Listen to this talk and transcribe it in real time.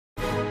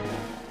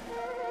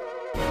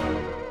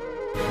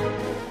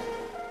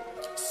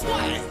Me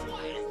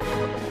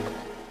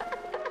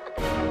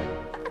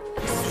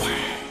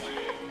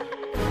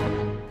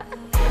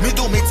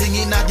do me thing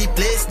inna the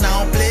place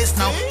now, place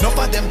now. Enough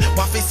of them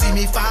want fi see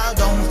me fall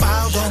down,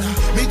 fall down.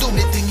 Me do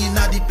me thing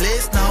inna the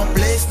place now,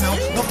 place now.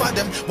 Enough of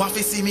them want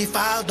fi see me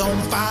fall down,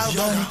 fall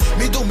down.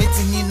 Me do me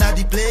thing inna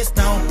the place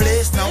now,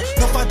 place now.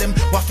 Enough of them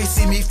want fi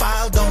see me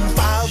fall down,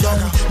 fall down.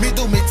 Me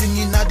do me thing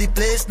inna the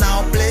place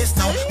now, place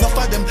now. Enough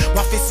of them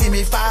want fi see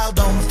me fall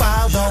down,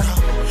 fall down.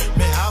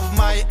 Me have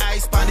my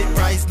eyes on the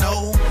prize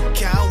now.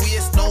 Can't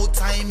waste no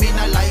time in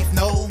a life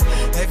now.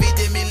 Every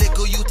day me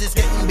little youth is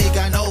getting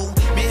bigger now.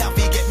 Me have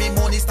to get me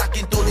money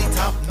stacking to the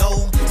top now.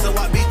 So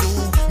what me do?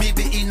 Me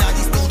be in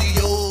the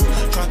studio,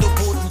 try to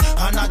put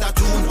another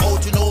tune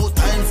out. You know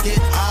times get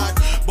hard,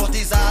 but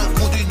it's all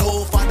good, you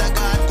know. Father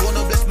God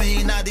gonna bless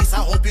me in this,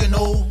 I hope you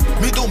know.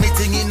 Me do me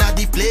thing in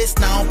the place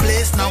now,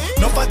 place now.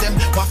 Enough of them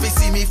want to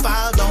see me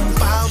fall down,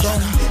 fall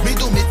down. Me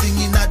do me thing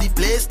in the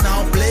place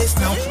now, place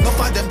now. Enough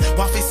of them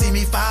want to see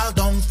me fall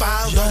down,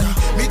 fall down.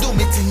 Me do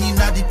me thing in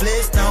the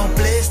place now,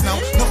 place now.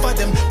 Enough of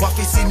them want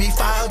to see me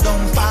fall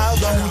down, fall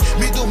down.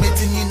 Me do me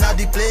thing in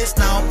the place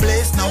now,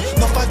 place now.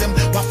 Enough of them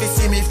want to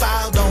see me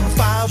fall down,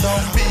 fall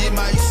down. Be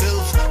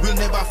myself, will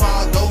never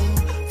fall down.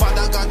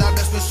 Father God, I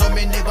bless me so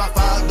me never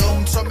fall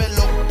down. So me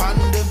look on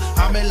them,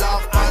 and me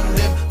laugh on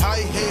them. I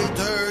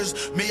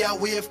haters, me a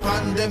wave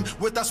on them.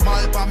 With a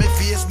smile on me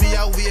face, me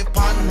a wave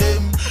on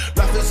them.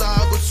 Life is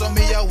all good, so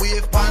me a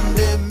wave on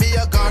them. Me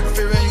a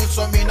God-fearing youth,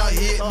 so me not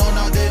hate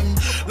none of them.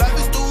 Life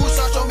is too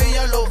short, so me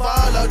a love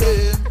all of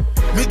them.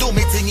 Me do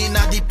me thing in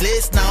the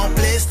place now,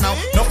 place now.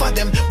 Enough of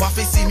them want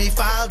to see me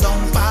fall